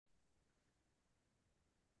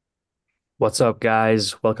What's up,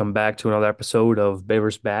 guys? Welcome back to another episode of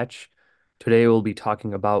Beaver's Batch. Today we'll be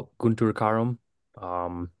talking about Guntur Kaaram,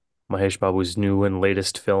 um, Mahesh Babu's new and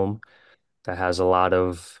latest film that has a lot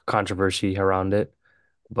of controversy around it.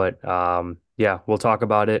 But yeah, we'll talk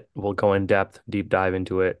about it. We'll go in depth, deep dive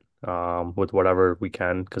into it with whatever we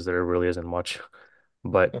can because there really isn't much.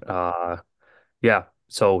 But yeah,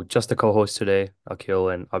 so just the co-host today,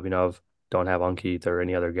 Akhil and Abhinav, don't have Ankit or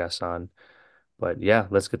any other guests on. But yeah,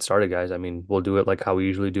 let's get started, guys. I mean, we'll do it like how we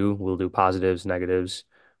usually do. We'll do positives, negatives,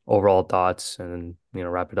 overall thoughts, and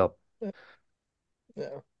wrap it up. Yeah.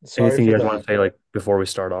 Sorry Anything for you guys the want to say like before we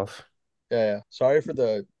start off? yeah. Sorry for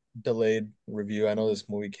the delayed review. I know this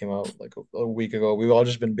movie came out like a week ago. We've all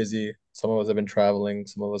just been busy. Some of us have been traveling,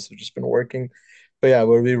 some of us have just been working. But yeah,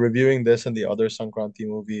 we'll be reviewing this and the other Sankranti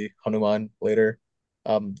movie, Hanuman, later.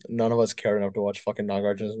 None of us care enough to watch fucking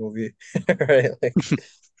Nagarjuna's movie, right? Like,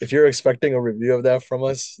 if you're expecting a review of that from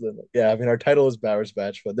us, then yeah, I mean, our title is Bowers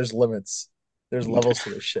Batch, but there's limits, there's levels to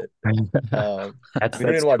this shit. Um, That's we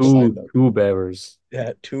don't that's even watch sign two though. two beavers.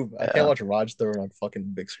 Yeah, too. I can't Yeah. watch Raj Tharoor on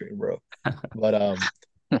fucking big screen, bro. But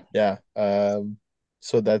yeah.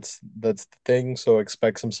 So that's the thing. So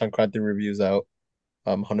expect some Sankranti reviews out.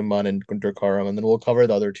 Hanuman and Guntur Kaaram, and then we'll cover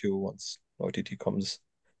the other two once OTT comes.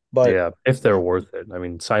 But Yeah, if they're yeah, worth it. I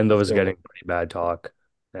mean, Sign if is they're getting worth pretty bad talk.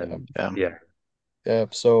 it. Yeah. And Yeah. yeah, Yeah.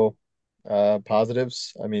 So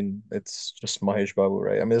positives. I mean, it's just Mahesh Babu,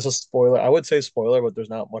 right? I mean, it's a spoiler. I would say spoiler, but there's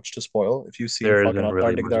not much to spoil. If you've seen there fucking isn't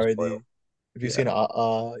really Authentic much to spoil. Daredi, if you've seen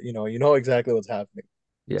Yeah. you know exactly what's happening.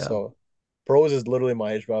 Yeah. So Pros is literally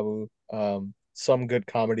Mahesh Babu. Some good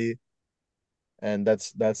comedy, and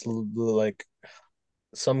like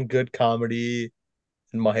some good comedy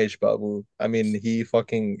in Mahesh Babu. I mean,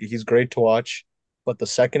 he's great to watch, but the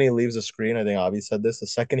second he leaves the screen, I think Avi said this, the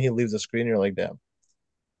second he leaves the screen, you're like, damn,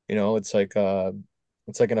 you know, it's like an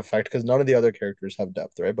effect because none of the other characters have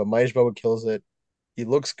depth, right? But Mahesh Babu kills it. He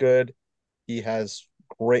looks good. He has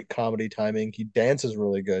great comedy timing. He dances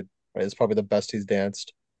really good, right? It's probably the best he's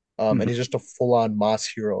danced. And Mhm. he's just a full-on mass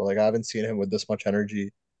hero. Like I haven't seen him with this much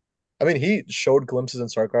energy. I mean, he showed glimpses in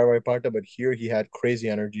Sarkar Vaipakta, but here he had crazy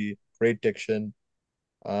energy, great diction,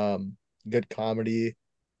 um, good comedy.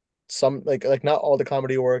 Some like not all the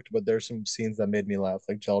comedy worked, but there's some scenes that made me laugh,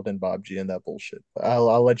 like Jaldan Babji and that bullshit.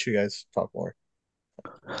 I'll let you guys talk more.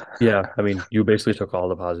 Yeah, I mean, you basically took all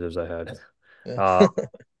the positives I had. Yeah. Uh,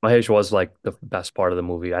 Mahesh was like the best part of the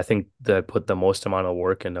movie. I think they put the most amount of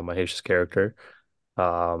work into Mahesh's character.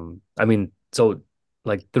 I mean, so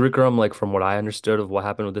like Trikram, like from what I understood of what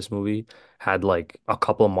happened with this movie, had like a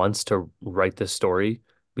couple of months to write this story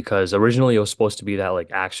because originally it was supposed to be that like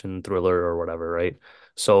action thriller or whatever, right?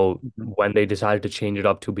 So Mhm. when they decided to change it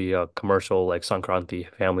up to be a commercial like Sankranti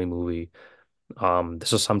family movie,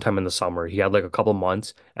 this was sometime in the summer. He had like a couple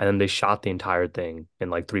months, and then they shot the entire thing in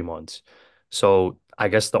like 3 months. So I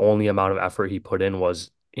guess the only amount of effort he put in was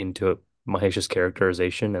into Mahesh's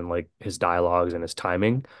characterization and like his dialogues and his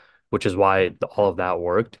timing, which is why all of that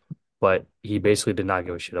worked. But he basically did not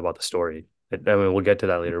give a shit about the story. I mean, we'll get to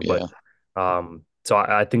that later, but Yeah. so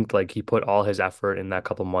I think like he put all his effort in that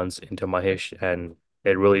couple months into Mahesh, and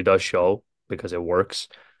it really does show because it works.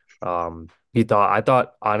 I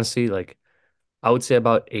thought honestly, like. I would say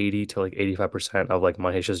about 80 to like 85% of like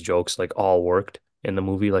Mahesh's jokes like all worked in the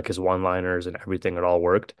movie, like his one-liners and everything, it all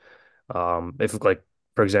worked. If like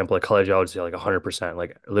for example, like College, I would say like 100%,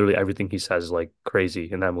 like literally everything he says is like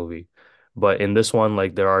crazy in that movie. But in this one,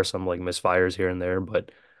 like there are some like misfires here and there,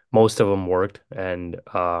 but most of them worked. And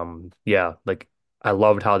yeah, like I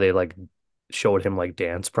loved how they like showed him like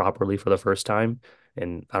dance properly for the first time.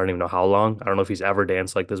 And I don't even know how long. I don't know if he's ever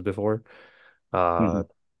danced like this before. Mhm. Uh,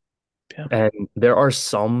 Yeah. and there are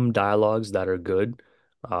some dialogues that are good,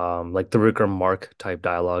 like the Rick or Mark type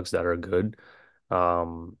dialogues that are good.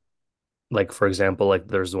 Um, like for example, like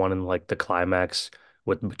there's one in like the climax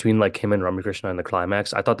with between like him and Ramakrishna in the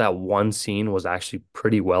climax. I thought that one scene was actually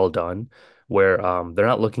pretty well done, where they're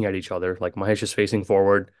not looking at each other. Like Mahesh is facing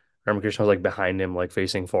forward, Ramakrishna was like behind him, like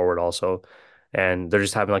facing forward also, and they're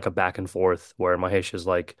just having like a back and forth where Mahesh is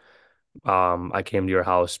like I came to your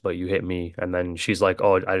house, but you hit me. And then she's like,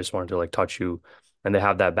 oh, I just wanted to like touch you. And they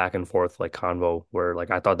have that back and forth like convo where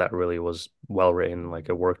like I thought that really was well written, like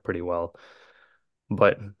it worked pretty well.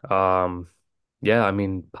 But um yeah, I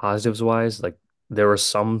mean positives wise, like there were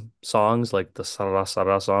some songs like the Sara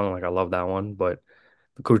Sara song, like I love that one, but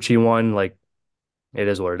the Kuchi one, like it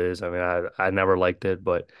is what it is. I mean, I never liked it,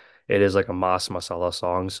 but it is like a Mas Masala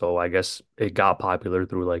song, so I guess it got popular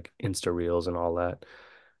through like Insta Reels and all that.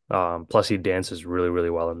 Plus he dances really, really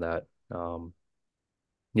well in that.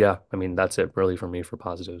 Yeah, I mean that's it really for me for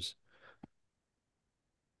positives.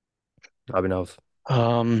 Abhinav.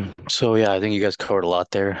 So yeah, I think you guys covered a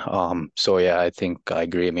lot there. So yeah, I think I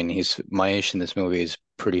agree. I mean, he's Mahesh in this movie is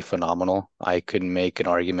pretty phenomenal. I could make an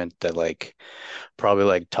argument that like probably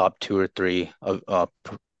like top two or three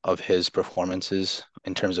of his performances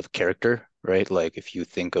in terms of character, right? Like if you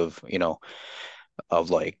think of, of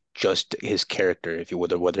like just his character, if you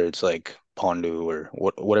whether it's like Pondu or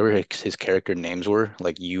whatever his character names were,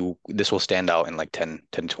 like you this will stand out in like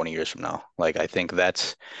 20 years from now. Like I think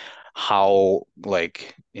that's how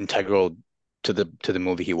like integral to the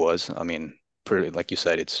movie he was. I mean, pretty like you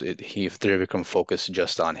said, he if they become focused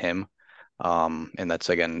just on him, and that's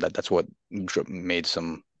again that's what made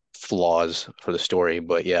some flaws for the story.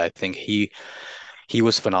 But yeah, I think he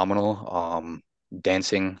was phenomenal.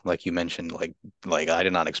 Dancing, like you mentioned, like I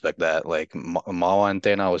did not expect that. Like Mawa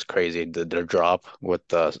Antena was crazy. The drop with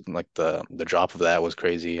the drop of that was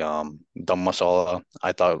crazy. Dum Masala,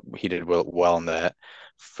 I thought he did well in that.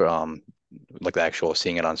 From like the actual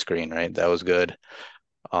seeing it on screen, right? That was good.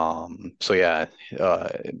 So yeah, uh,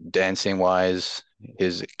 dancing wise,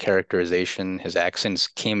 his characterization, his accents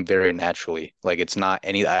came very naturally. Like it's not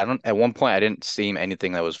any, I don't, at one point I didn't see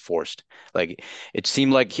anything that was forced. Like it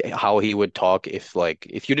seemed like how he would talk if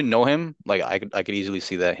you didn't know him, like I could easily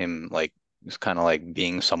see that him like just kind of like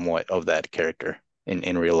being somewhat of that character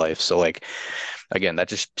in real life. So like again, that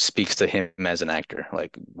just speaks to him as an actor.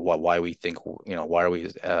 Like why we think, why are we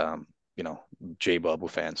you know, J Babu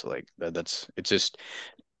fans? So like that's it's just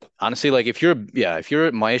honestly, like if you're a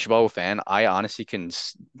Mahesh Babu fan, I honestly can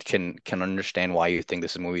understand why you think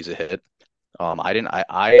this movie is a hit. I didn't.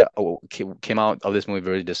 Came out of this movie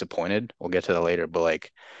very disappointed. We'll get to that later, but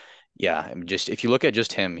like, yeah, I mean, just if you look at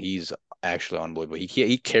just him, he's actually unbelievable.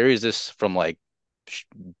 He carries this from like sh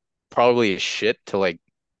probably shit to like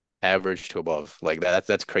average to above. Like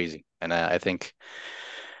that's crazy, and I think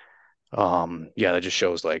yeah, that just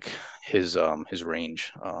shows like his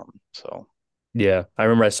range. So Yeah, I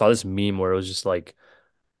remember I saw this meme where it was just like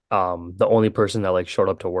the only person that like showed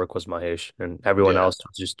up to work was Mahesh and everyone yeah, else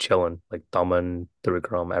was just chilling, like Daman,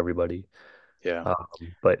 Trikram, everybody. yeah.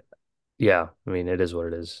 But yeah, I mean it is what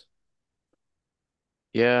it is.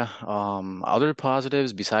 Yeah, other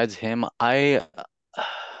positives besides him, I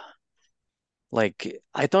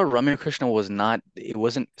thought Ramya Krishna was not it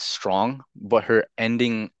wasn't strong, but her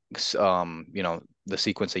ending the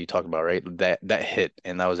sequence that you talked about, right? That hit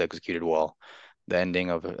and that was executed well. The ending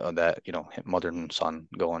of that, mother and son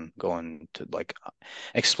going to like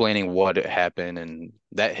explaining what happened and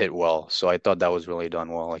that hit well. So I thought that was really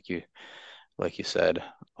done well, like you said.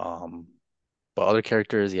 Um, but other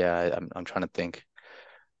characters, yeah, I'm trying to think.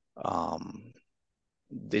 Um,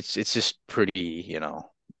 it's just pretty,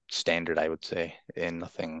 standard, I would say, and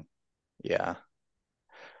nothing. Yeah.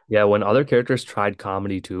 Yeah, when other characters tried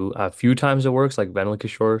comedy too, a few times it works, like Venla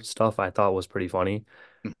Kishore stuff I thought was pretty funny.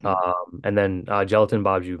 Hmm. And then Gelatin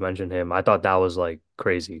Bob, you mentioned him. I thought that was like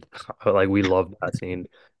crazy. Like we loved that scene.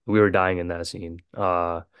 We were dying in that scene.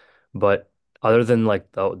 But other than like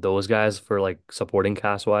those guys for like supporting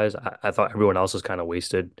cast wise, I thought everyone else was kind of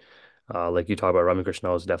wasted. Like you talk about Rami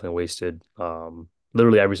Krishna was definitely wasted.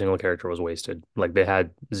 Literally every single character was wasted. Like they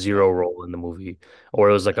had Yeah. zero role in the movie, or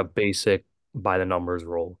it was like a basic by the numbers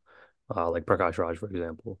role, like Prakash Raj, for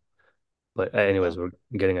example. But Yeah. anyways, we're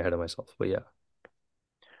getting ahead of myself. But yeah.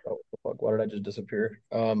 Oh, fuck, why did I just disappear?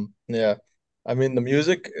 Yeah. I mean, the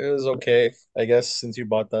music is okay, I guess, since you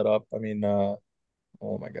brought that up. I mean, oh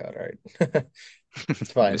my God, all right.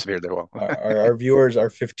 It's You fine. disappeared there. Well. Our viewers, our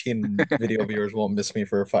 15 video viewers won't miss me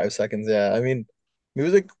for 5 seconds. Yeah, I mean,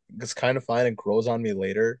 music is kind of fine and grows on me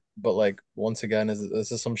later, but like once again,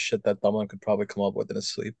 this is some shit that someone could probably come up with in his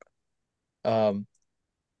sleep. Um,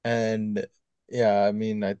 and yeah, I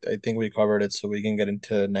mean, I think we covered it, so we can get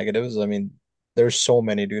into negatives. I mean, there's so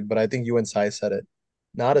many, dude, but I think you and Sai said it.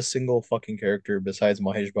 Not a single fucking character besides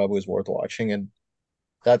Mahesh Babu is worth watching, and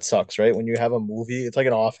that sucks, right? When you have a movie, it's like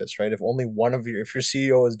an office, right? If your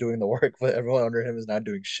CEO is doing the work, but everyone under him is not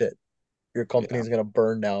doing shit, your company Yeah. is gonna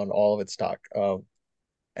burn down all of its stock.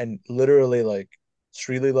 And literally, like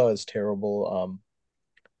Sri Leela is terrible.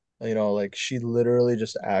 Like she literally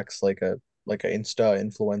just acts like a Insta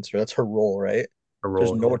influencer. That's her role, right? A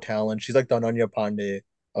There's role, no yeah. talent. She's like the Ananya Pandey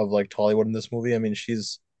of like Tollywood in this movie. I mean,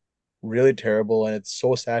 she's really terrible, and it's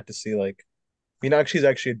so sad to see. Like, Meenakshi's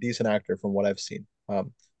actually a decent actor from what I've seen.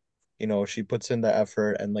 She puts in the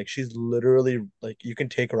effort, and like she's literally like you can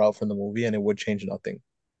take her out from the movie, and it would change nothing.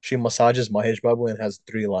 She massages Mahesh Babu and has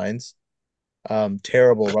three lines.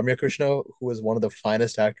 Terrible. Ramya Krishna, who is one of the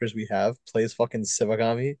finest actors we have, plays fucking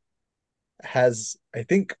Sivagami, has I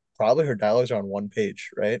think probably her dialogues are on one page,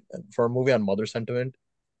 right? And for a movie on mother sentiment,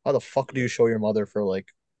 how the fuck do you show your mother for like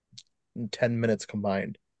in 10 minutes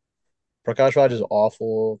combined. Prakash Raj is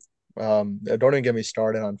awful. Don't even get me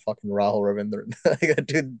started on fucking Rahul Ravindran. Like, that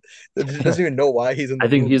dude doesn't even know why he's in the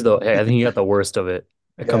movie. I think he got the worst of it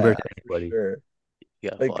Yeah, compared to for anybody. sure.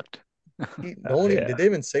 Yeah, Like fucked. no one did Yeah. they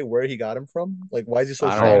even say where he got him from? Like, why is he so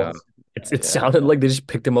I don't shiny? Oh, even. it Yeah, sounded like they just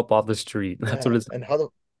picked him up off the street. That's what Yeah, it's. and how the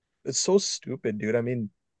it's so stupid, dude. I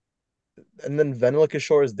mean, and then Vanilla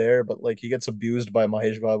Kishore is there, but like he gets abused by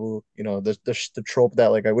Mahesh Babu. You know, the trope that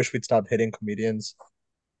like I wish we'd stop hitting comedians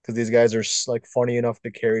because these guys are like funny enough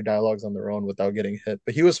to carry dialogues on their own without getting hit.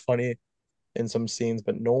 But he was funny in some scenes,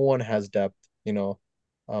 but no one has depth. You know,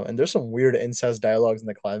 and there's some weird incest dialogues in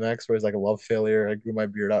the climax where it's like a love failure. I grew my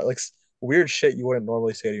beard out, like weird shit you wouldn't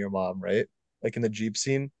normally say to your mom, right? Like in the Jeep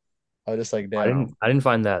scene, I was just like, damn. I didn't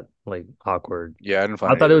find that like awkward. yeah, I didn't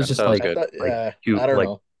I find it thought it either. was I just thought it was I good. thought, like yeah, I cute, don't like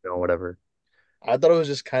know. whatever. I thought it was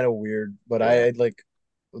just kind of weird, but Yeah, I like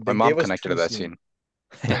my they mom gave us connected to two that scenes. scene.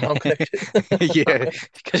 Your mom connected. Yeah,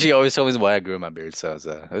 because she always told me why I grew my beard. So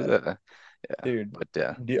yeah, Dude, but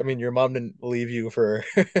yeah, I mean, your mom didn't leave you for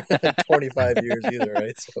 25 years either,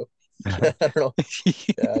 right? So I don't know.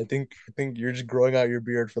 Yeah, I think you're just growing out your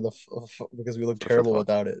beard for because we look for terrible fun.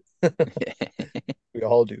 without it. We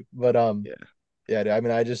all do. But Yeah, yeah, dude, I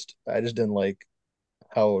mean, I just didn't like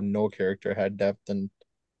how no character had depth, and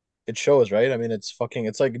it shows, right? I mean, it's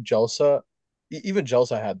like Jalsa. Even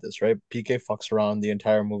Jalsa had this, right? PK fucks around the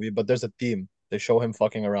entire movie, but there's a theme. They show him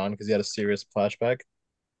fucking around because he had a serious flashback.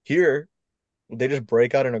 Here, they just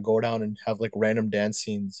break out in a go down and have like random dance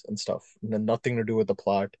scenes and stuff, and then nothing to do with the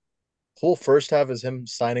plot. Whole first half is him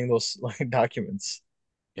signing those like documents.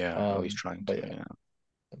 yeah, at least trying But to. yeah, Yeah,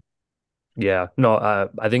 Yeah, no,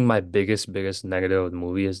 I think my biggest negative of the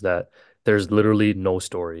movie is that there's literally no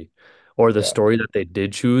story, or the yeah, story that they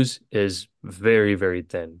did choose is very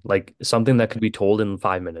thin. Like something that could be told in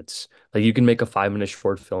 5 minutes. Like you can make a 5 minute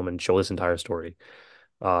short film and show this entire story.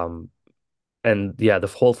 Um, and yeah, the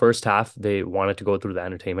whole first half they wanted to go through the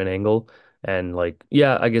entertainment angle, and like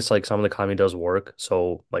yeah, I guess like some of the comedy does work.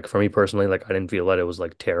 So like for me personally, like I didn't feel that it was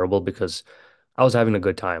like terrible because I was having a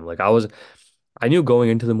good time. I knew going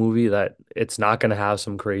into the movie that it's not gonna have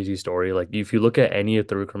some crazy story. Like if you look at any of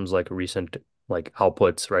Thirukram's like recent like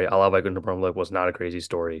outputs, right? Allah Vaikunthapuram like was not a crazy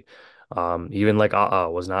story. Even like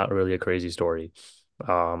was not really a crazy story.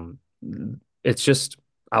 Um, it's just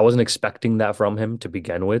I wasn't expecting that from him to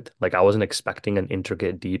begin with. Like I wasn't expecting an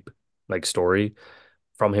intricate, deep like story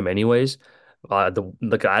from him anyways.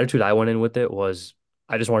 The attitude I went in with it was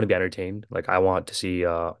I just want to be entertained. Like I want to see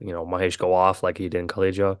Mahesh go off like he did in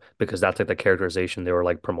Kaleja because that's like the characterization they were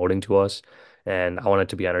like promoting to us. And I wanted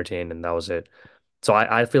to be entertained and that was it. So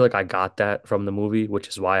I feel like I got that from the movie, which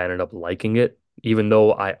is why I ended up liking it, even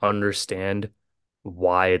though I understand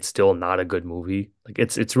why it's still not a good movie. Like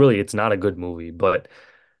it's not a good movie, but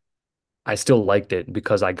I still liked it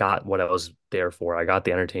because I got what I was there for. I got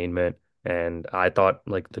the entertainment, and I thought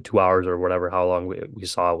like the 2 hours or whatever, how long we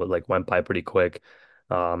saw it like went by pretty quick.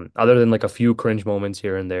 Other than like a few cringe moments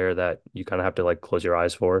here and there that you kind of have to like close your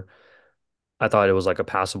eyes for, I thought it was like a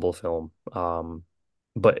passable film.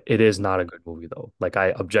 But it is not a good movie though. Like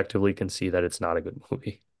I objectively can see that it's not a good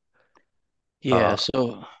movie. yeah. Uh,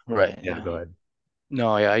 So right, yeah, yeah. go ahead.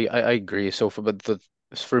 No, yeah, I agree. So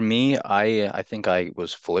for me, I think I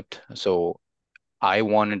was flipped. So I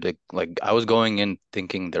wanted to like I was going in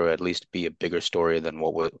thinking there would at least be a bigger story than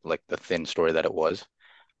what was like the thin story that it was.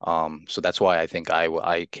 So that's why I think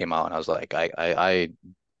I came out and I was like I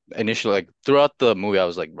initially like throughout the movie I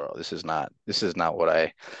was like, bro, this is not what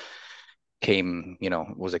I came,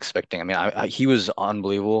 was expecting. I mean, he was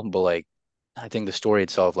unbelievable, but like I think the story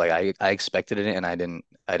itself, like I expected it and I didn't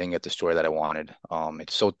get the story that I wanted.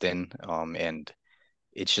 It's so thin, and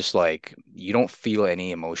it's just like you don't feel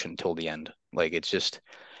any emotion till the end. Like it's just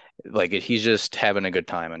like he's just having a good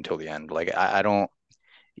time until the end. Like I don't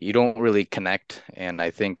you don't really connect, and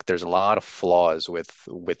I think there's a lot of flaws with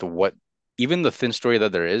what even the thin story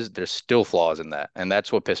that there is, there's still flaws in that, and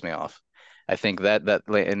that's what pissed me off. I think that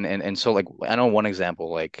like, and so like I know one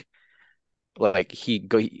example like he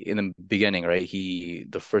go in the beginning, right?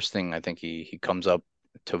 The first thing I think he comes up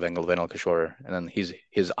to Vengal Kishore, and then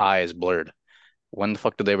his eye is blurred. When the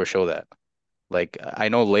fuck did they ever show that? Like I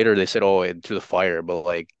know later they said, "Oh, through the fire," but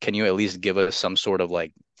like, can you at least give us some sort of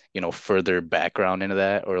like, further background into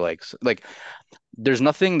that, or like there's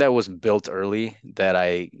nothing that was built early that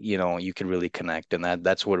you could really connect, and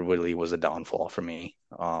that's what really was a downfall for me.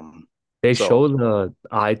 They So show the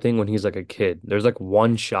eye thing when he's like a kid. There's like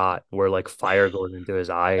one shot where like fire goes into his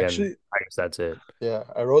eye, and actually, I guess that's it. yeah,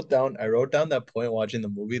 I wrote down that point watching the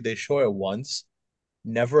movie. They show it once,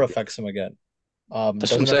 never Yeah. affects him again.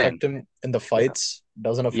 That's what I'm Doesn't saying. affect him in the Yeah. fights,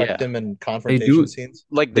 doesn't affect Yeah. him in They confrontation do scenes,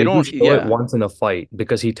 Like they they do don't, show it yeah. once in a fight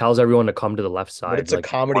because he tells everyone to come to the left but side, it's a like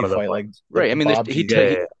comedy one of the fight, fights. like Right. I the mean, Bob Yeah, he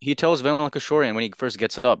G's. yeah, he tells Van like a shorty when he first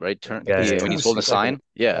gets up, right? Turn Like yeah, this yeah, when two he's holding a seat, like sign.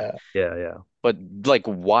 Yeah. yeah, yeah, yeah, But like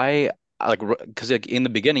why like because like in the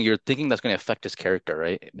beginning you're thinking that's going to affect his character,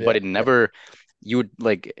 right? But yeah, it yeah, never you would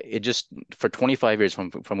like it just for 25 years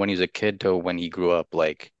from when he was a kid to when he grew up,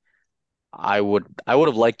 like I would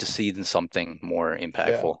have liked to see something more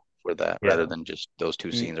yeah. impactful for that rather yeah, than just those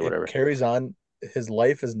two He scenes or it whatever. carries on. His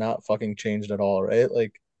life is not fucking changed at all, right?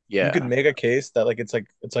 Like you could Yeah. make a case that like it's like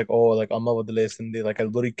oh like I'm with the list and like I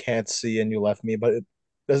literally can't see and you left me, but it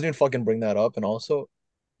doesn't even fucking bring that up. And also,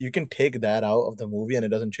 you can take that out of the movie and it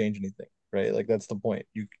doesn't change anything, right? Like that's the point.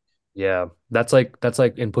 You yeah. That's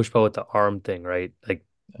like in Pushpa with the arm thing, right? Like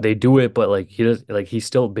they do it, but like he does, like he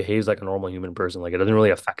still behaves like a normal human person. Like it doesn't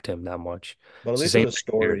really affect him that much. But at It's the least there's same a thing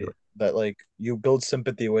here. story that like you build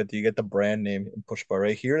sympathy with. You get the brand name in Pushpa,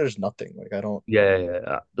 right? Here, there's nothing. Like I don't. Yeah, yeah,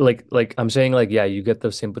 yeah. Like I'm saying, like yeah, you get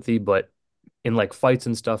the sympathy, but in like fights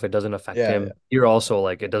and stuff, it doesn't affect Yeah, yeah. him. Here also,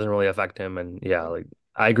 like it doesn't really affect him, and yeah, like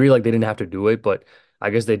I agree, like they didn't have to do it, but I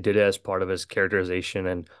guess they did it as part of his characterization,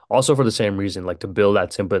 and also for the same reason, like to build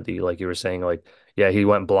that sympathy, like you were saying, like yeah, he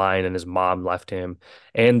went blind and his mom left him,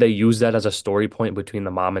 and they use that as a story point between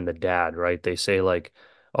the mom and the dad, right? They say like,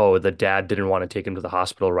 oh, the dad didn't want to take him to the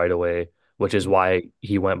hospital right away, which is Mhm. why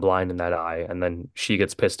he went blind in that eye, and then she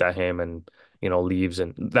gets pissed at him and leaves.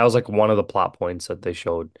 And that was like one of the plot points that they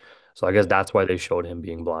showed. So I guess Yeah, that's why they showed him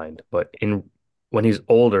being blind. But in when he's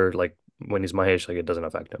older, like when he's Mahesh, like it doesn't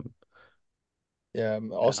affect him. yeah.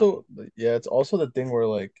 Yeah. Also, yeah, it's also the thing where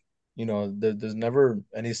like there's never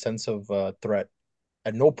any sense of threat.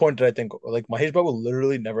 At no point did I think like Mahesh Babu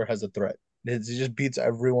literally never has a threat. He just beats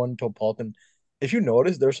everyone to a pulp. And if you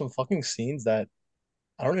notice, there's some fucking scenes that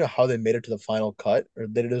I don't know how they made it to the final cut or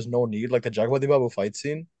that there's no need. Like the Jagpati Babu fight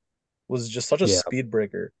scene was just such a Yeah. speed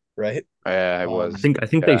breaker, right? Yeah, it I was. Um, think I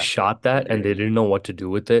think they Yeah. shot that and they didn't know what to do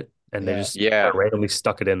with it and they yeah, just Yeah. randomly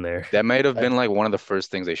stuck it in there. That might have I been like one of the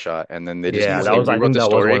first things they shot, and then they just Yeah, that like teaser. was I rewrote think the that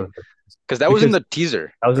was one story of the because that was in because the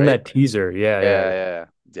teaser, that was in right? that teaser. Yeah, yeah, Yeah, yeah. yeah,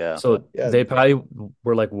 yeah, So Yeah, they probably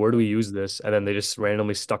were like, where do we use this? And then they just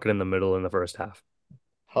randomly stuck it in the middle in the first half.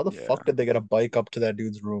 how the yeah, fuck did they get a bike up to that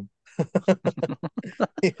dude's room?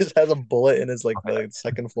 He just has a bullet in his like the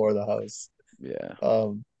second floor of the house. yeah.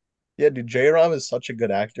 Um, yeah, dude, J Ram is such a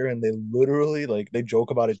good actor, and they literally like they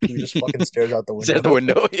joke about it too. He just fucking stares out the Is that window. the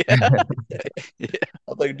window? Yeah, yeah,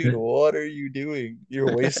 I'm like, dude, what are you doing? You're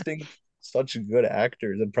wasting such good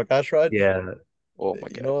actors. And Prakash Raj, Yeah, Oh my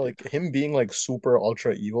God, dude. like him being like super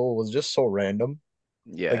ultra evil was just so random.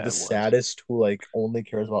 Like Yeah, the it was. saddest who like only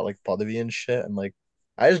cares about like Padavi and shit. And like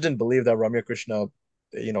I just didn't believe that Ramya Krishna,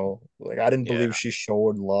 like I didn't Yeah, believe she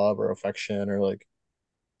showed love or affection or like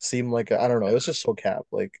seemed like I don't know. It was yeah, just so cap.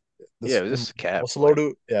 Like yeah. this It was just a cap. Like,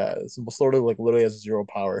 Musolodu, yeah, this Musolodu like literally has zero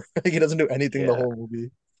power. Like he doesn't do anything the yeah, whole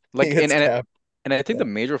movie. He like, gets capped. and I think Yeah, the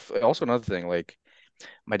major, also another thing, like,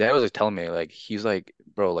 my dad was like telling me, like, he's like,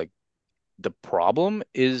 bro, like, the problem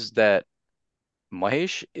is that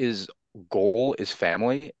Mahesh is goal is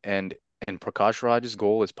family, and Prakash Raj's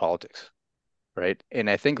goal is politics, right? And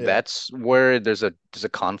I think yeah. that's where there's a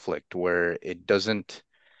conflict where it doesn't,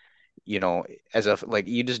 you know, as a like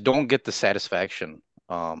you just don't get the satisfaction.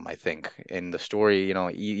 I think in the story,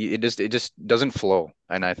 it just doesn't flow,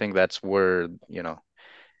 and I think that's where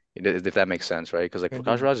if that makes sense, right? Because like I mean,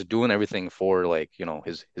 Prakash dude, Raj is doing everything for like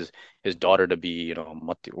his daughter to be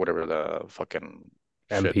whatever the fucking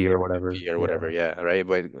shit MP or whatever. be or whatever, Yeah. yeah, right.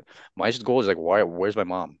 But my goal is like, where's my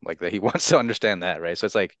mom? Like that he wants to understand that, right? So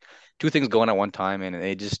it's like two things going at one time, and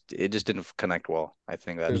it just didn't connect well. I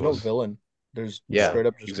think that there's no was villain. There's yeah, Yeah. straight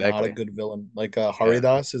up just not a exactly, good villain. Like yeah,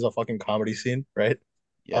 Haridas is a fucking comedy scene, right?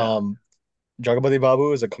 yeah, Um, Jagapati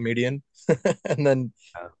Babu is a comedian, and then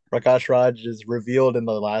Yeah. Prakash Raj is revealed in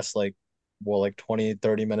the last like like 20,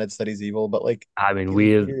 30 minutes that he's evil, but like I mean, he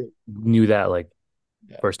we literally, knew that like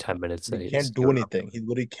yeah, first 10 minutes but that he he's can't he do was up to anything. it. He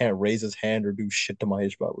literally can't raise his hand or do shit to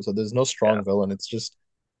Mahesh Babu. So there's no Yeah. strong villain. It's just,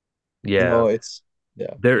 Yeah. it's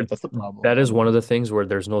yeah, There that's the problem. that is one of the things where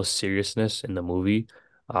there's no seriousness in the movie.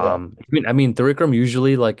 Yeah, I mean Thirikram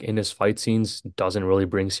usually like in his fight scenes doesn't really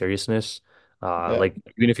bring seriousness. yeah. Like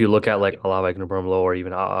even if you look at like Allah Akbar or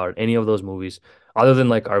even or any of those movies, other than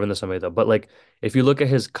like Arvind Sameda, but like if you look at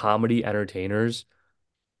his comedy entertainers,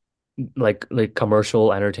 like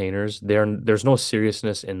commercial entertainers, there's no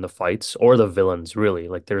seriousness in the fights or the villains really.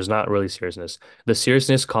 Like there's not really seriousness. The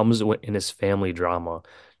seriousness comes in his family drama,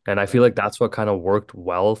 and I Yeah. feel like that's what kind of worked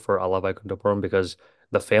well for Allah Kuntapuram because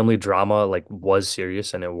the family drama like was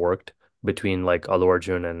serious and it worked. between like Allu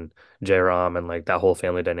Arjun and Jairam and like that whole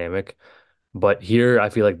family dynamic. But here, I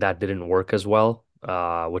feel like that didn't work as well,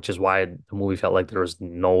 which is why the movie felt like there was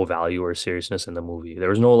no value or seriousness in the movie. There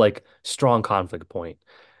was no like strong conflict point,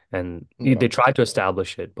 and Yeah, they tried to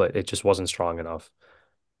establish it, but it just wasn't strong enough.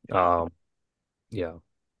 Yeah. Um, yeah,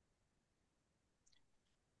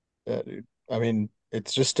 yeah, dude. I mean,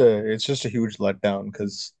 it's just a huge letdown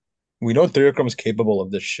because we know Trivikram's capable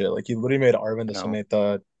of this shit. Like he literally made Arvind I know.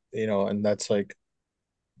 Sameta, and that's like,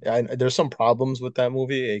 there's some problems with that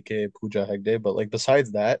movie, aka Pooja Hegde, but like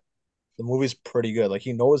besides that, the movie's pretty good. Like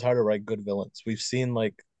he knows how to write good villains. We've seen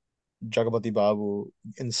like Jagapati Babu,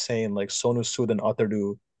 insane, like Sonu Sood and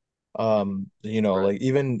Athardu. Right. Like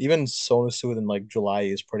even Sonu Sood and like July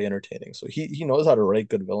is pretty entertaining. So he knows how to write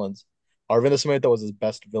good villains. Arvind Samantha was his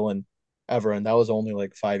best villain ever, and that was only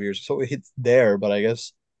like 5 years. So it's there, but I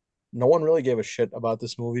guess no one really gave a shit about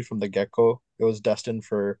this movie from the get-go. It was destined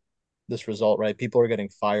for this result, right? People are getting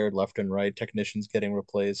fired left and right, technicians getting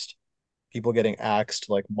replaced, people getting axed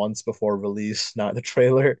like months before release, not the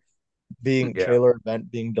yeah. trailer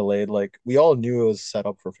event being delayed. Like we all knew it was set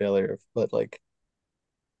up for failure, but like,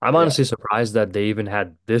 I'm yeah, honestly surprised that they even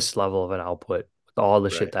had this level of an output with all the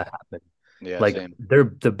shit Right. that happened. Yeah, Like same.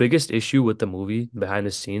 the biggest issue with the movie behind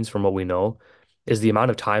the scenes, from what we know, is the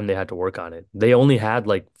amount of time they had to work on it. They only had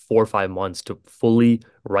like 4 or 5 months to fully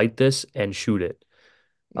write this and shoot it.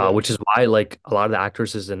 yeah, Which is why like a lot of the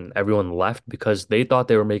actresses and everyone left because they thought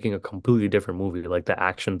they were making a completely different movie, like the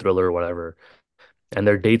action thriller or whatever. And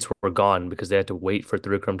their dates were gone because they had to wait for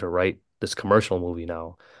Trikram to write this commercial movie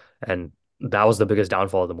now. And that was the biggest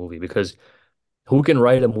downfall of the movie because who can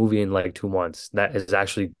write a movie in like 2 months that is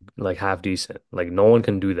actually like half decent? Like no one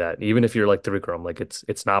can do that. Even if you're like Trikram, like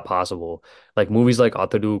it's not possible. Like movies like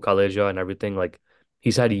Atadu, Kaleja and everything, like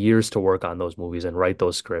he's had years to work on those movies and write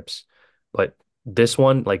those scripts. But this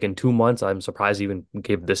one, like in 2 months, I'm surprised he even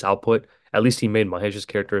gave this output. At least he made Mahesh's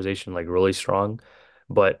characterization like really strong.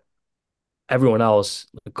 But everyone else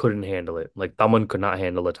couldn't handle it. Like Daman could not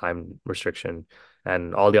handle the time restriction,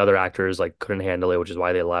 and all the other actors like couldn't handle it, which is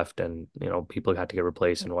why they left, and people had to get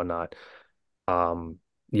replaced and whatnot. Um,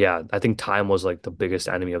 yeah, I think time was like the biggest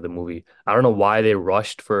enemy of the movie. I don't know why they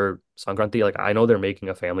rushed for Sankranti. Like I know they're making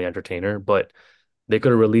a family entertainer, but they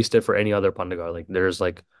could have released it for any other Pandaga. Like there's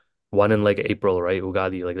like one in like April, right?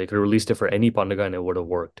 Ugadi. Like they could have released it for any Pandaga and it would have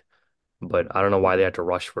worked. But I don't know why they had to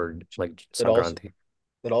rush for like it also Sankranti.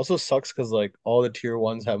 it also sucks because like all the tier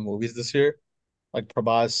ones have movies this year. Like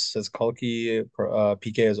Prabhas as Kalki,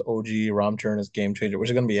 PK as OG, Ramcharan as Game Changer, which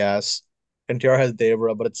is gonna be ass. NTR has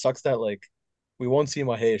Devra, but it sucks that like we won't see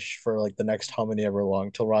Mahesh for like the next how many ever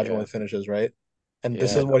long till Yeah. Rajamouli finishes, right? And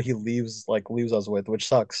this Yeah. is what he leaves us with, which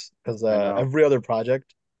sucks because I know. every other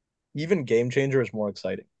project, even Game Changer, is more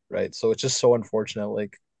exciting, right? So it's just so unfortunate.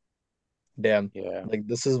 Like, damn, Yeah. like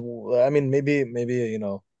this is. I mean, maybe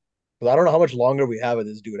because I don't know how much longer we have of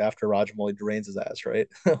this dude after Rajamouli drains his ass, right?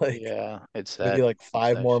 Like Yeah. It's maybe that. like It's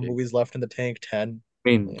five that more shit. movies left in the tank, 10. I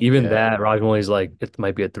mean, Yeah, even Yeah. that, Rajmouli's like it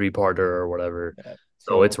might be a three-parter or whatever. yeah.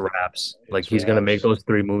 So it's So wraps. Like It's he's gonna make wraps. those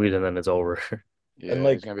three movies and then it's over. and Yeah. It's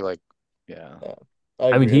like gonna be like, yeah. yeah, I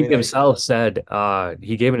I mean, agree. I he mean, himself said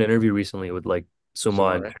he gave an interview recently with like Suma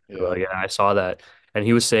and Sumare. Chandra. Yeah. Yeah, I saw that. And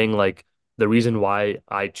he was saying like the reason why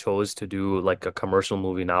I chose to do like a commercial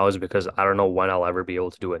movie now is because I don't know when I'll ever be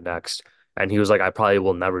able to do it next. And he was like, I probably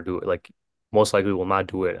will never do it. Like most likely will not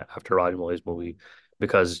do it after Rajmouli's movie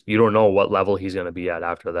because you don't know what level he's gonna be at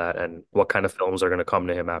after that and what kind of films are gonna come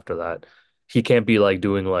to him after that. He can't be like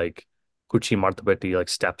doing like Kuchi Martabeti like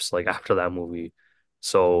steps like after that movie.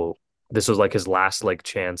 So this was like his last like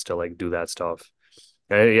chance to like do that stuff.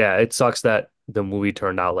 And yeah, it sucks that the movie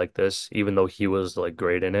turned out like this, even though he was like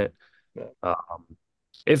great in it. yeah, Um,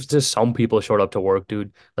 if just some people showed up to work,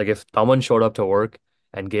 dude, like if someone showed up to work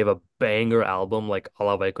and gave a banger album, like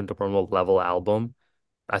Ala Vaikunthapurvam level album,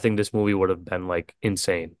 I think this movie would have been like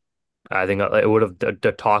insane. I think it would have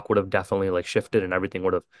the talk would have definitely like shifted and everything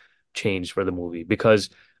would have changed for the movie because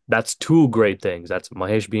that's two great things. That's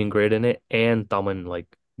Mahesh being great in it and Taman like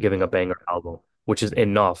giving a yeah. banger album, which is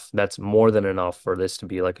enough. That's more than enough for this to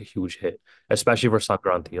be like a huge hit, especially for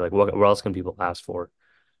Sankranti. Like what else can people ask for?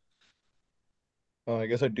 I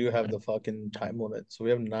guess I do have the fucking time limit, so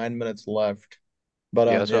we have 9 minutes left. But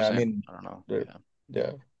Yeah. That's what I yeah, was I saying. mean, I don't know. there, Yeah.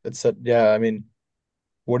 yeah, it's a, yeah. I mean,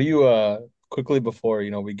 what do you quickly before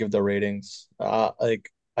we give the ratings?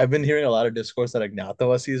 Like I've been hearing a lot of discourse that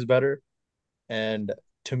Agnatavasi is better. And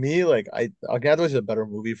to me, like Agnatha is a better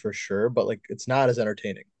movie for sure, but like it's not as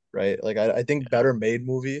entertaining, right? Like I think Yeah. better made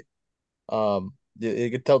movie.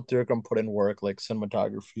 You could tell Thirkam put in work, like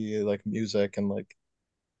cinematography, like music, and like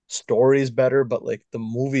story's better, but like the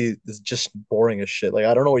movie is just boring as shit. Like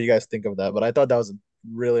I don't know what you guys think of that, but I thought that was a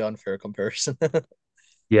really unfair comparison.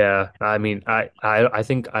 Yeah, I mean, I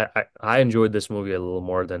think I enjoyed this movie a little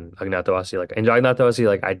more than Agnatawasi. Like, in Agnatawasi,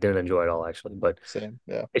 like I didn't enjoy it all actually, but Same,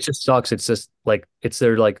 yeah, it just sucks. It's just like it's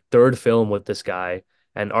their like third film with this guy,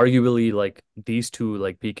 and arguably like these two,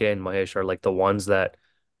 like PK and Mahesh, are like the ones that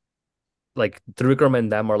like Trivikram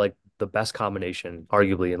and them are like the best combination,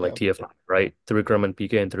 arguably, in like yeah, TFI, right? Trivikram and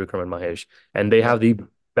PK and Trivikram and Mahesh. And they yeah. have the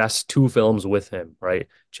best two films with him, right?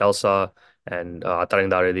 Chalsa and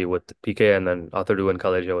Atarindharedi with PK and then Athadu and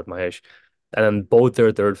Kaleja with Mahesh. And then both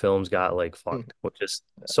their third films got like Hmm. fucked, which is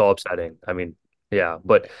so upsetting. I mean, yeah,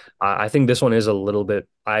 but I think this one is a little bit,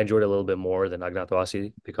 I enjoyed it a little bit more than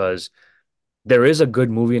Agnatawasi because there is a good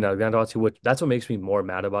movie in Agnatawasi, which that's what makes me more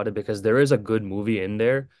mad about it because there is a good movie in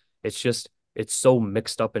there. It's just it's so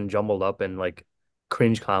mixed up and jumbled up and like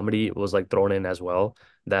cringe comedy was like thrown in as well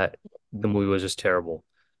that the movie was just terrible.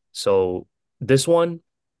 So this one,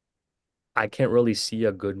 I can't really see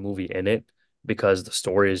a good movie in it because the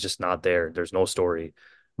story is just not there. There's no story,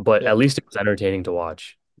 but Yeah. at least it was entertaining to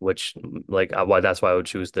watch, which like why that's why I would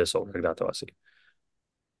choose this over Agnatawasi.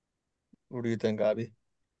 What do you think, Abby?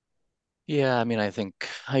 Yeah, I mean, I think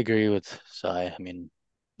I agree with Sai. I mean,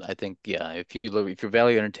 I think yeah, if you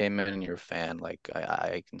value entertainment and you're a fan, like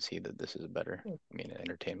I can see that this is better. I mean,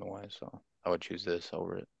 entertainment wise, so I would choose this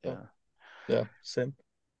over it. Oh, Yeah. yeah, same.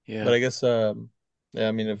 But Yeah. I guess yeah,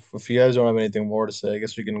 I mean if you guys don't have anything more to say, I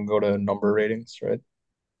guess we can go to number ratings, right?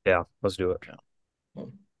 Yeah, let's do it. Yeah.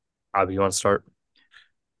 Um, Abby, you want to start?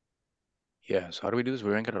 Yeah. So how do we do this?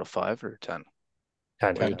 We rank it out of 5 or 10?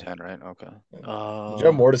 10, We do 10. 10. 10, right? Okay. Yeah. Did you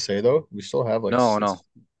have Uh, more to say though? We still have like no, no, six.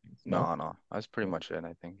 No? no. That's pretty Oh, much it,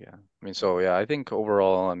 I think. Yeah. I mean, so yeah, I think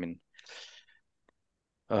overall, I mean,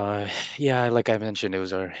 Uh, yeah, like I mentioned, it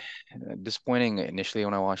was disappointing initially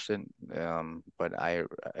when I watched it. But I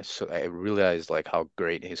realized like how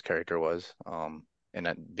great his character was. And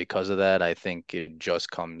because of that, I think it just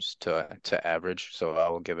comes to average. So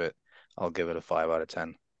I'll give it a 5 out of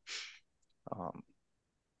 10. Um,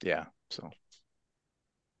 yeah. So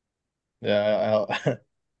yeah,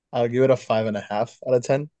 I'll give it a 5.5 out of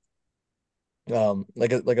 10.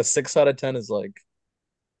 Like a 6 out of 10 is like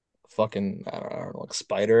fucking I don't know, like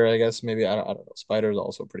Spider, I guess maybe I don't know. Spider is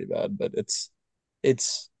also pretty bad, but it's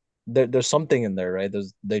there's something in there, right?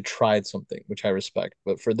 They tried something, which I respect.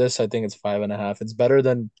 But for this, I think it's 5.5. It's better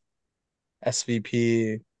than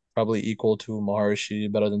SVP, probably equal to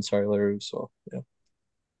Maharishi, better than Sarilaru. So yeah,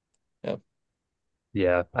 yeah.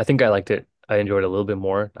 Yeah, I think I liked it. I enjoyed it a little bit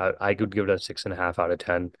more. I could give it a 6.5 out of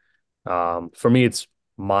 10. For me, it's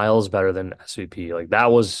miles better than SVP. Like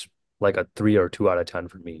that was like a 3 or 2 out of 10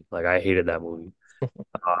 for me. Like I hated that movie.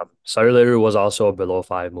 Later was also a below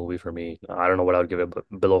five movie for me. I don't know what I would give it, but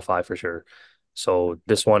below five for sure. So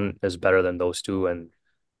this one is better than those two. And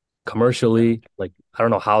commercially, like I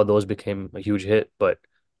don't know how those became a huge hit, but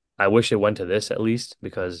I wish it went to this at least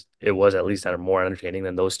because it was at least more entertaining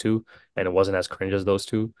than those two, and it wasn't as cringe as those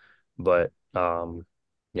two. But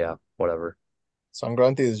yeah, whatever.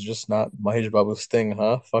 Sangranti is just not Mahesh Babu's thing,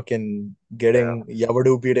 huh? Fucking Yeah, getting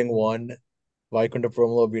Yavadu beating one, Vaikunta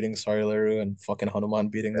Promlo beating Sarilaru, and fucking Hanuman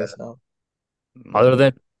beating yeah. this now. Other mm,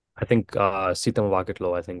 than I think Sita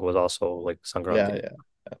Mavakitlo, I think was also like Yeah, Sankranti. yeah,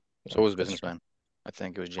 yeah, yeah. so was That's true. Businessman. I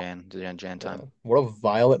think it was Jan Yeah. time. What a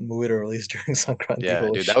violent movie to release during Sankranti. Yeah,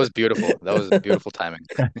 Holy dude, that shit. was beautiful. That was beautiful timing.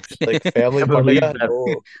 Like I family can't believe Pandaga? that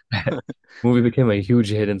No. movie became a huge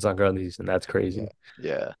hit in Sankranti, and that's Yeah. crazy.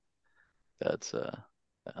 Yeah, that's yeah.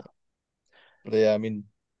 But yeah, I mean,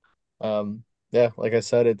 um, yeah, like I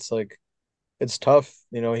said, it's like it's tough.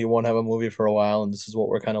 He won't have a movie for a while, and this is what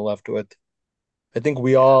we're kind of left with. I think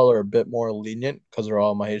we Yeah. all are a bit more lenient because we're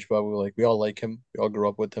all Mahesh Babu. Like we all like him. We all grew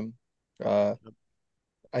up with him. Uh,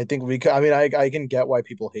 I think I mean, I can get why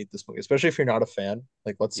people hate this movie, especially if you're not a fan.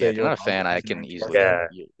 Like, let's Yeah, say if you're you're not a fan, I He's an can NTR easily. fan.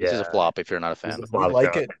 Yeah, This is yeah. a flop if you're not a This is fan. a We flop if you're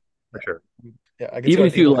like not a it. fan, for sure. Yeah, I can see Even why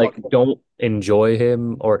if you people like fuck with it. don't enjoy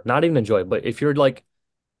him or not even enjoy it, but if you're like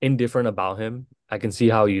indifferent about him, I can see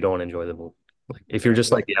how you don't enjoy the movie. Like if you're Yeah,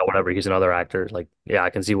 just like, yeah, whatever, he's another actor, like yeah, I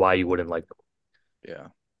can see why you wouldn't like him. yeah,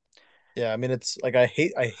 Yeah, I mean, it's like I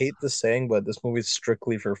hate this saying, but this movie's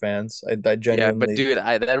strictly for fans. I yeah. But genuinely. dude,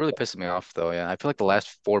 that really pisses me off though. Yeah, I feel like the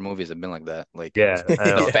last 4 movies have been like that. Like Yeah,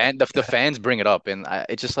 I the know. Yeah, fan, the fans bring it up, and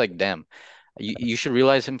it's just like, damn, you should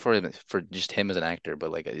realize him for just him as an actor.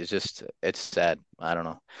 But like, it's sad. I don't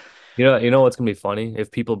know. You know what's gonna be funny?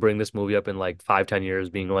 If people bring this movie up in like 5, 10 years,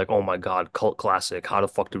 being like, "Oh my God, cult classic! How the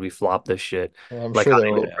fuck did we flop this shit?" I'm Like sure how they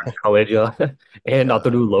they did will. Yeah, for Kaleja and not yeah,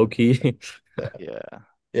 to do low key. Yeah, yeah.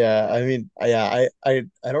 Yeah, I mean, I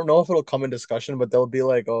don't know if it'll come in discussion, but they'll be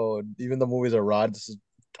like, oh, even the movies are rod. This is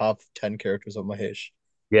top 10 characters of Mahesh,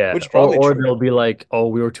 which Yeah, is probably or true. they'll be like, "Oh,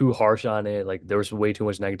 we were too harsh on it. Like there was way too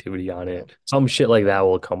much negativity on Yeah. it." Some shit like that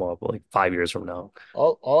will come up like 5 years from now.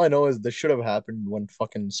 All I know is this should have happened when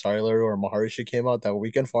fucking Siler or Maharishi came out. That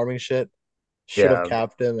weekend farming shit should have Yeah,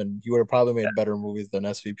 capped him, and he would have probably yeah, made better movies than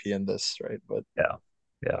SVP in this, right? But yeah,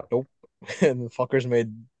 yeah. nope. And the fuckers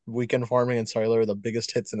made weekend farming and Siler the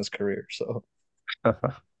biggest hits in his career. So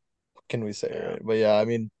what can we say, Yeah. right? But yeah, I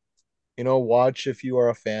mean, watch if you are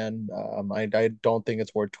a fan. I don't think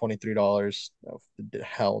it's worth $23. No,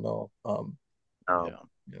 hell no. Um, Yeah.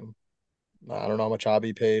 You I don't know how much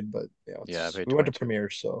Abby paid, but Yeah, I paid we went to 22.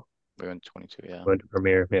 premieres, so. We went 22, yeah. went to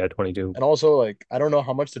premiere. Yeah, 22. And also, like, I don't know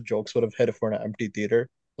how much the jokes would have hit if we're in an empty theater.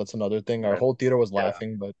 That's another thing. Our Right. whole theater was Yeah,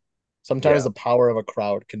 laughing, but sometimes yeah, the power of a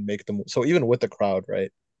crowd can make them. So even with the crowd,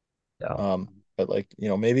 right? yeah. But like,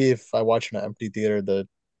 maybe if I watch in an empty theater, the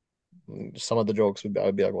some of the jokes I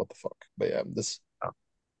would be like, what the fuck? But yeah, Yeah.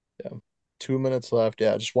 yeah, 2 minutes left.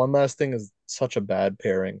 Yeah, just one last thing is such a bad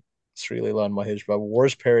pairing. Sri and Mahesh Babu,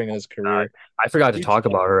 worst pairing in his Uh, career. I forgot to Each, talk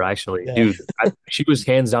about her actually, yeah, dude. She was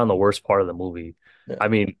hands down the worst part of the movie. yeah, I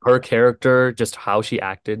mean, her character, just how she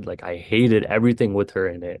acted, like I hated everything with her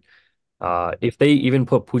in it. If they even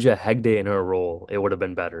put Pooja Hegde in her role, it would have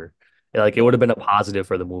been better. Like it yeah, would have been a positive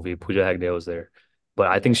for the movie. If Pooja Hegde was there, but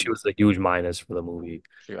I think yeah, she was a huge minus for the movie.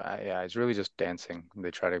 Yeah, it's really just dancing.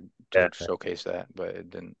 They try to Yeah, showcase that, but it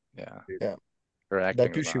didn't. Yeah, yeah. her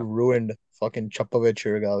That acting too, is she not. ruined fucking Chapavet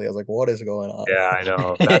Chirigali. I was like, what is going on? yeah, I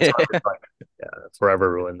know. That's why it's like, yeah,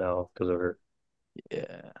 forever ruined now because of her.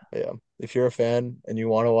 Yeah, Yeah. If you're a fan and you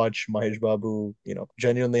want to watch Mahesh Babu,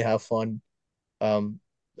 genuinely have fun, um,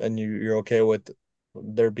 and you're okay with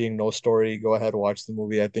there being no story, go ahead and watch the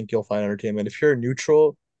movie. I think you'll find entertainment. If you're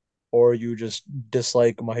neutral or you just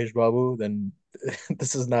dislike Mahesh Babu, then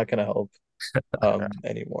this is not gonna help yeah,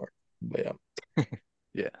 anymore. But yeah.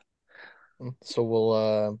 yeah. So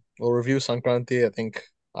we'll review Sankranti. I think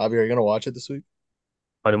Avi, are you gonna watch it this week?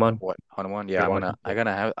 Hanuman, What Hanuman? are Yeah, you watching? I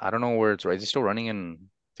gotta have. I don't know where it's right. Is it still running in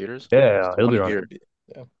theaters? Yeah, It's yeah, the it'll one be running. here. Should be.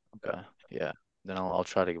 Yeah. Okay, yeah. Then I'll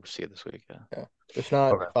try to see it this week. Yeah. Yeah. If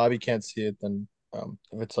not, Okay. if Bobby can't see it, then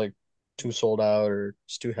if it's like too sold out or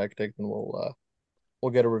it's too hectic, then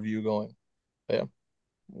we'll get a review going. But yeah,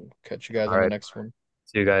 we'll catch you guys All on the right. next one.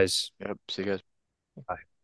 See you guys. Yep. See you guys. Bye.